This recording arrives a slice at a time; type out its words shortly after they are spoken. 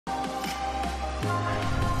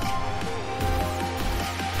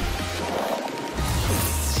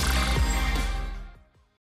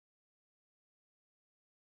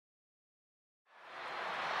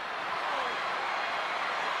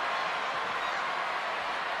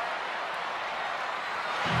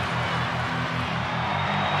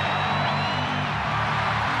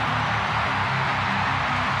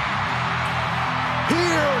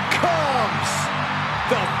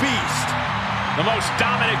the most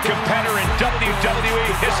dominant competitor in WWE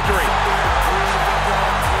history.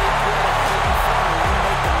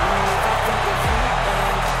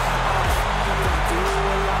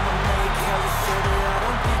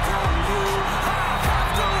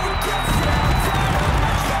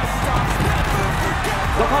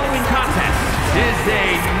 The following contest is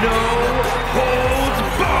a no-holds-barred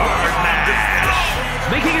match.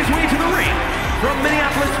 Making his way to the ring from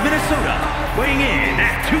Minneapolis, Minnesota, weighing in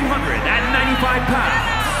at 295 pounds,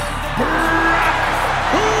 Brock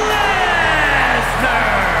Lesnar.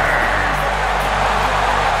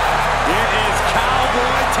 It is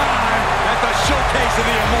cowboy time at the Showcase of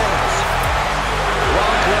the Immortals.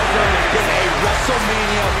 Brock Lesnar has been a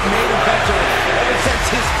WrestleMania main eventer ever since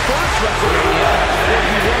his first WrestleMania, where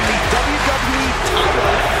he won the WWE title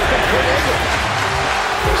from Kurt Angle.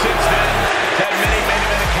 Since then, had many main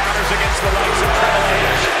event encounters against the likes of Triple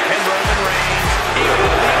H and Roman Reigns, even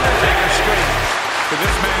The Undertaker's streak. But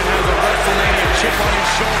this man has a WrestleMania chip on his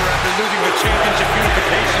shoulder after losing the championship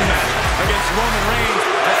unification match against Roman Reigns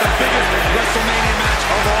at the biggest WrestleMania match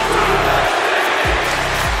of all time.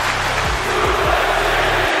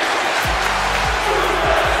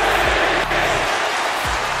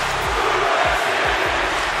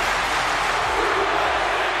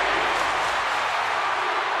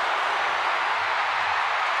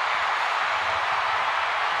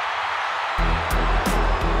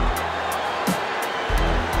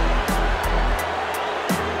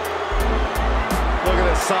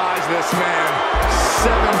 Size this man,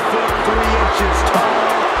 7'3" tall,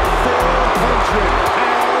 400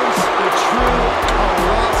 pounds, the true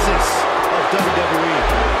colossus of WWE.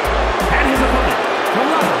 And his opponent, from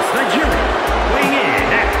Lagos, Nigeria, weighing in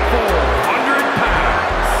at 400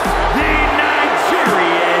 pounds, the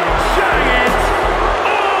Nigerian Giant,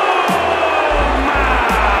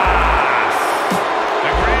 Omos.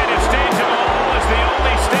 The grandest stage of all is the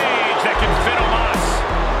only stage that can fit Omos.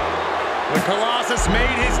 The Colossus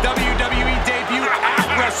made his WWE debut at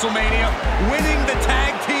WrestleMania, winning the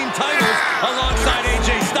tag team titles alongside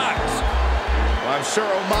AJ Styles. Well, I'm sure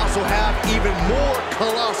Omos will have even more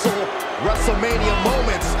colossal WrestleMania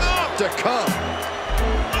moments to come.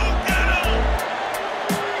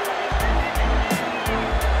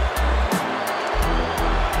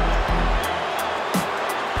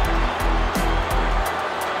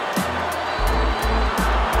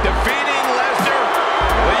 Defeating Lesnar,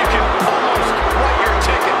 well, you can almost write your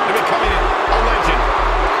ticket to becoming a legend.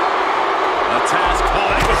 A task. Oh,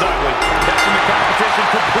 that was ugly. Catching the competition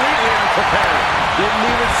completely unprepared. Didn't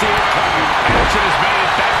even see it coming. Action has made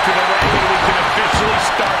it back to the ring, and we can officially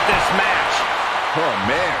start this match. Oh,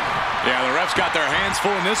 man. Yeah, the refs got their hands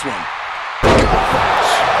full in this one.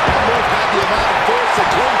 Crash. That move had the amount of force to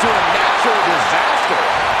turn to a natural disaster.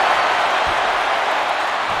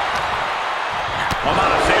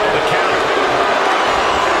 Omos able to counter.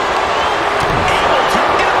 Able to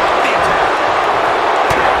interrupt the attack.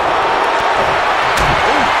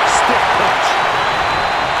 Ooh, stiff punch.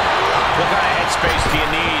 What kind of headspace do you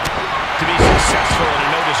need to be successful in a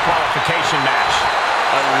no disqualification match?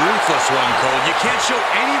 A ruthless one, Cole. You can't show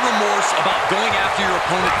any remorse about going after your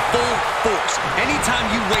opponent full force. Anytime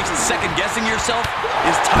you waste second-guessing yourself,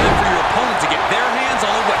 it's time for your opponent to get their hands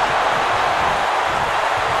on a weapon.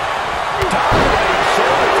 Dominating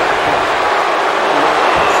shoulder tackle.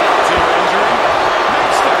 Insult to your injury.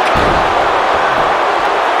 Makes the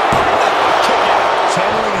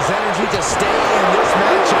Channeling his energy to stay in this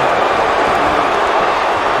matchup.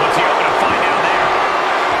 What's he hoping to find out there?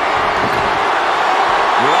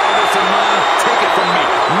 With all this in mind, take it from me.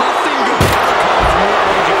 Nothing good ever comes from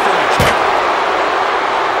rearranging furniture.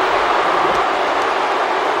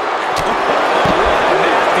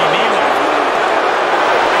 Nasty knee lock.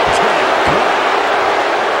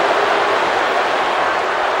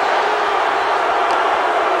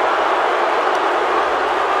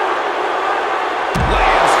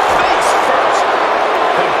 Lands face first.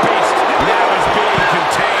 The beast now is being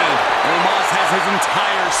contained. Omos has his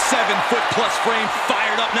entire 7-foot-plus frame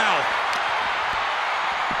fired up now.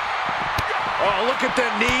 Oh, look at the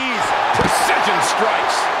knees. Precision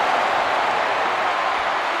strikes.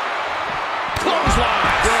 Clothesline.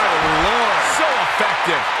 Good Lord. So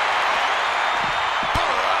effective.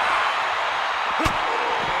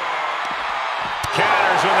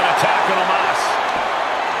 Counters with an attack on Omos.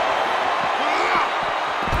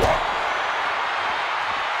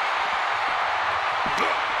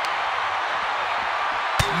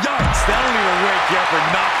 Yikes, that'll either wake you up or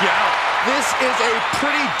knock you out. This is a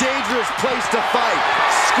pretty dangerous place to fight.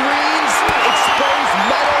 Screens, exposed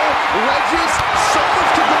metal, ledges, so much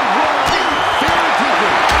could go wrong very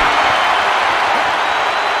quickly.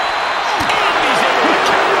 And he's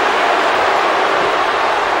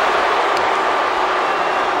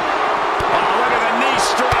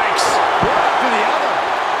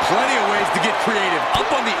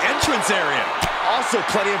defense area. Also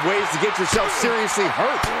plenty of ways to get yourself seriously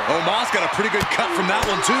hurt. Omos got a pretty good cut from that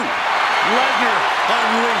one, too. Lesnar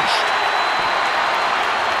unleashed.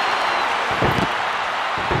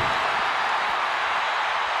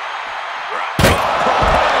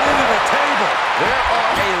 Into the table. There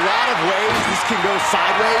are a lot of ways this can go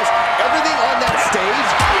sideways. Everything on that stage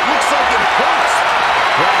looks like it hurts.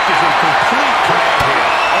 Brock is in complete command here.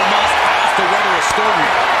 Omos has to weather a storm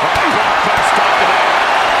here. Brock can't stop the man.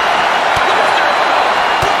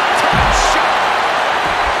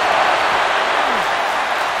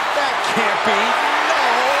 That can't be. No.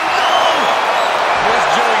 Where's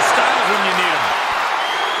Joey Styles when you need him?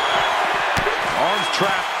 Arms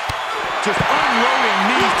trapped. Just unloading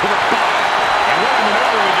knees to the body. And what a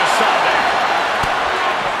maneuver we just saw there.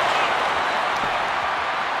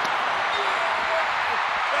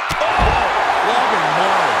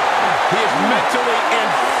 He is mentally and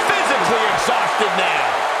physically exhausted now.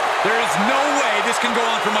 There is no way this can go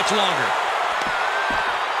on for much longer.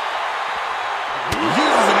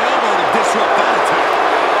 Uses an elbow to disrupt that attack.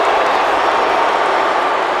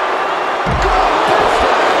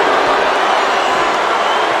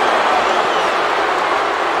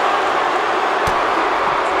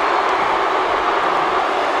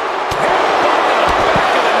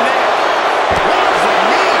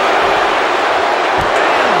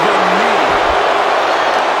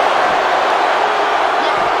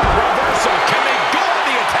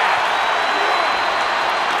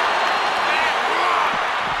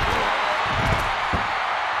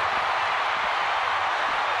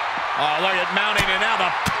 Oh, look at mounting, and now the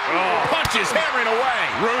punch is hammering away.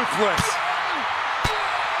 Ruthless.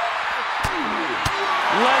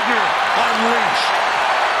 Lesnar unleashed.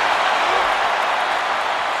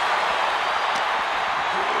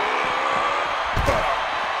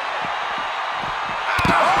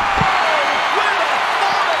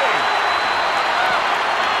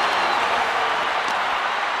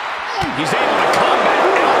 He's able to combat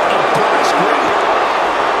out of Brock's grip.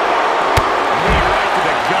 Knee right to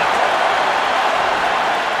the gut.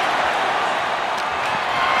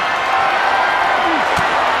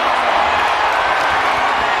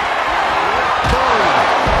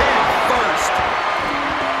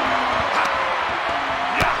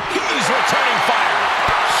 He's returning fire.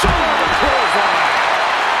 Shoulder clothesline.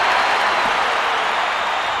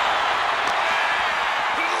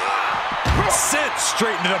 Sent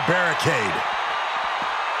straight into the barricade.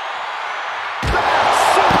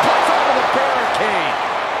 Suplex over the barricade.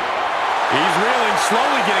 He's reeling,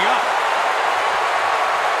 slowly getting up.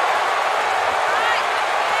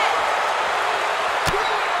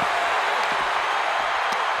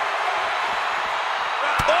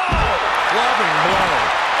 Clubbing blow.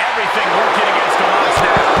 Everything working against Omos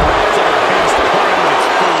now. It's like a beast playing with its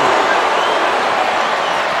food.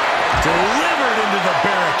 Delivered into the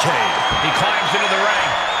barricade. He climbs into the ring.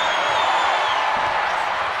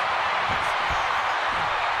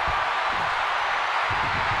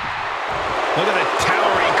 Look at the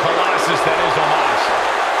towering colossus that is Omos.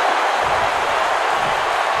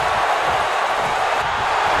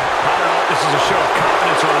 I don't know if this is a show of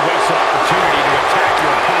confidence or a wasted opportunity to attack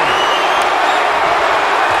your opponent.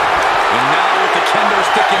 And now with the kendo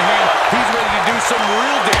stick in hand, he's ready to do some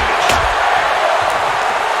real damage.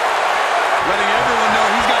 Letting everyone know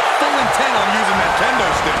he's got full intent on using that kendo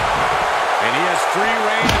stick. And he has free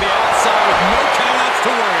reign to the outside with no countouts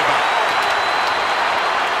to worry about.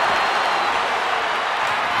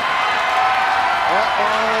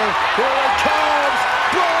 Here it comes!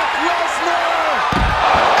 Brock Lesnar!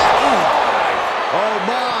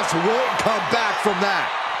 Omos won't come back from that.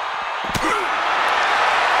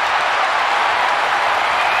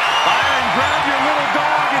 Iron, grab your little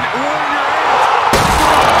dog and Warrior 8.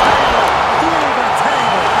 Through the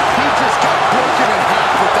table. He just got broken in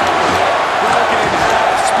half with that one. Broken in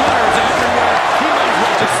half, splinters everywhere. He might as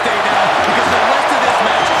well just stay down because the rest of this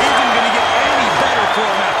match isn't going to get any better for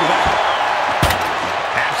him after that.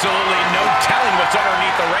 Absolutely no telling what's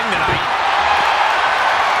underneath the ring tonight.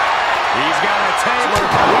 He's got a table.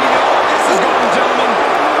 We know where this is going, gentlemen.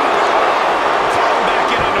 Throw him back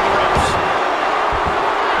in under the ropes.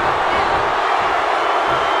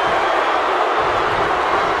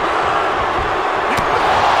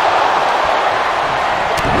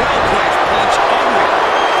 Well-placed punch under.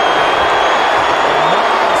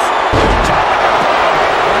 Omos got it.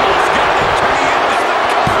 Can he end it?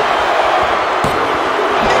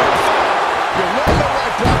 You wanna know why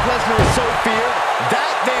Brock Lesnar is so feared?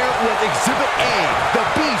 That there was Exhibit A. The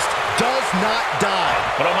Beast does not die.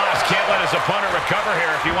 But Omos can't let his opponent recover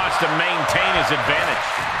here if he wants to maintain his advantage.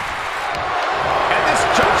 At this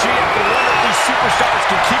juncture, you have to wonder if these superstars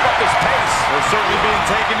can keep up this They're certainly being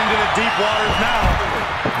taken into the deep waters now.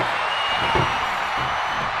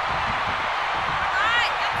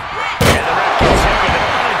 And the ref gets hit with an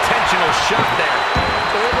unintentional shot there.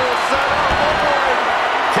 Able to set up,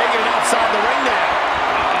 taking it outside the ring now.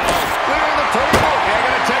 Clearing the table. They're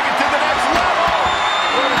going to take it to the next level.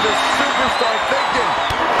 What is this superstar thinking?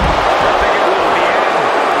 They're thinking about the end,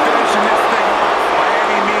 finishing this thing off by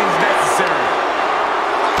any means necessary.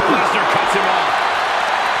 Lesnar cuts him off.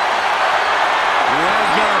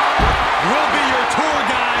 Lesnar will be your tour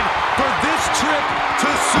guide for this trip to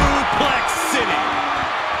Suplex City.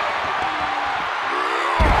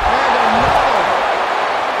 And another.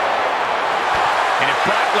 And if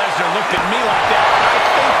Brock Lesnar looked at me like that, I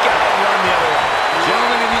think I'd run the other way.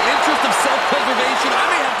 Gentlemen, in the interest of self-preservation, I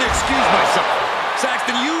may have to excuse myself.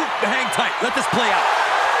 Saxton, you hang tight. Let this play out.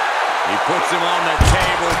 He puts him on the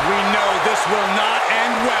table. We know this will not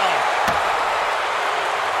end well.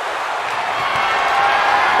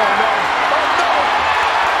 Oh, no. Oh, no.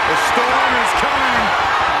 The storm is coming.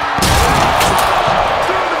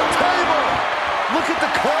 Through the table. Look at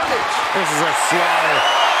the carnage. This is a slaughter.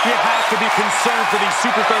 You have to be concerned for these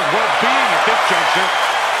superstars' well-being at this juncture.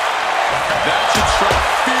 That should strike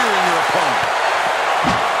fear in your opponent.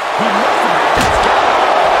 He must have had that scout.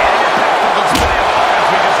 And an impactful display of offense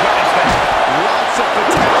we just witnessed there. Lots of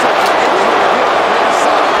potential for injury here on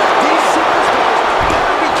ringside. These superstars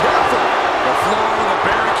better be careful. The floor, the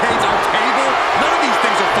barricades, our table, none of these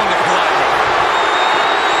things are fun to collide with.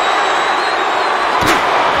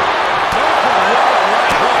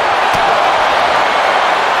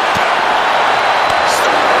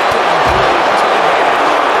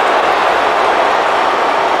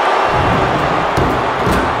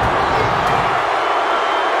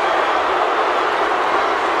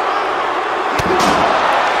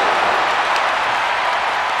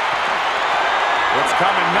 What's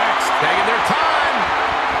coming next? Taking their time.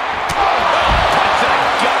 Punch to the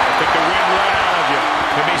gut. Took the wind right out of you.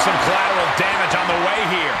 Could be some collateral damage on the way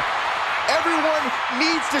here. Everyone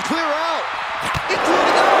needs to clear out,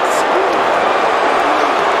 including us.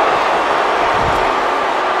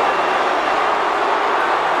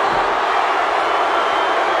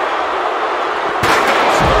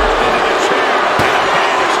 Swerved into the chair. And a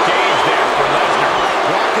bad exchange there for Lesnar.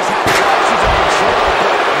 Brock has had flashes of control,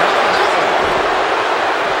 but not on that one.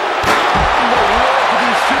 In the world do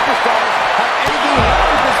these superstars have anything left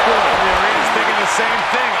at this point? The arena's thinking the same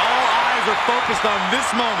thing. All eyes are focused on this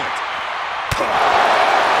moment.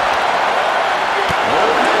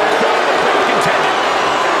 Contender.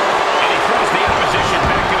 And he throws the opposition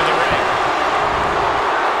back into the ring.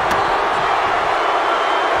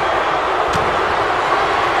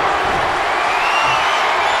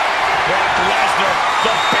 Brock Lesnar,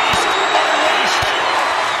 the beast unleashed.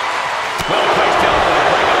 Well placed elbow to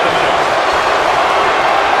break up the maneuver.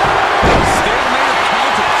 Stalemate of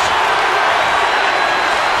counters.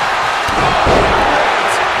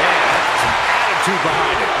 Yeah, some attitude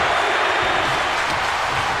behind it.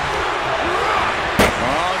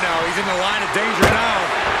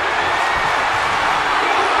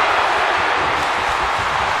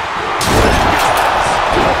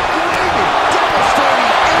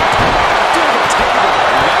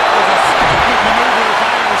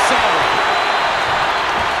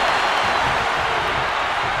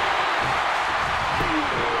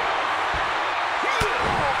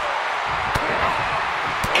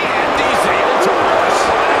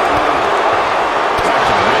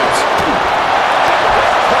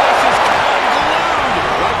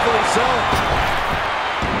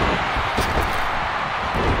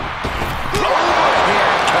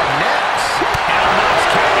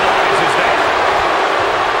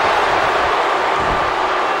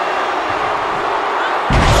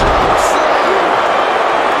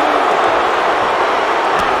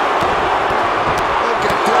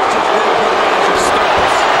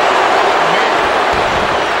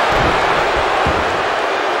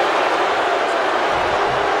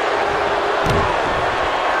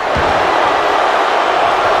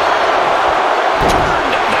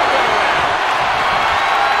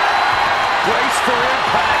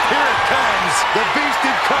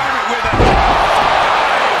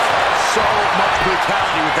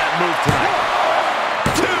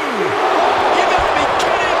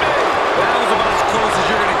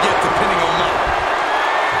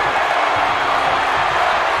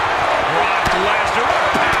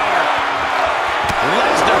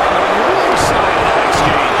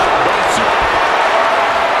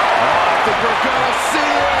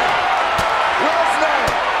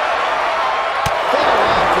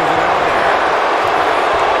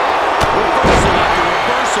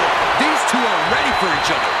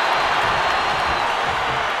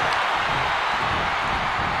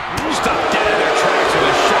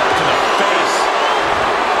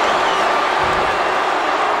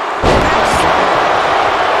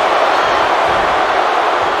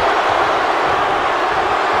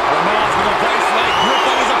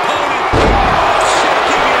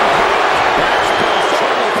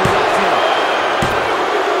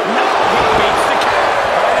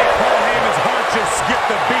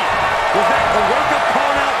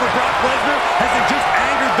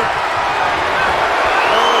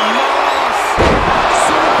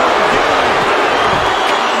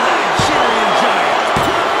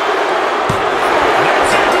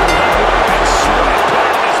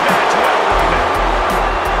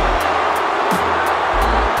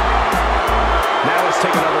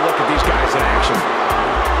 Let's take another look at these guys in action.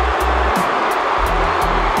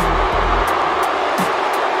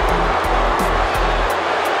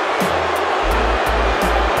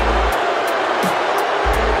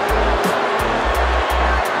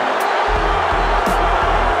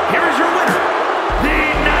 Here is your winner, the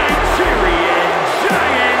Nigerian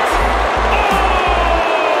Giant,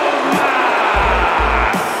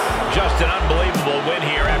 Omos! Just an unbelievable win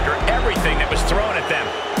here after everything that was thrown at them.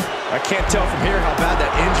 I can't tell from here how bad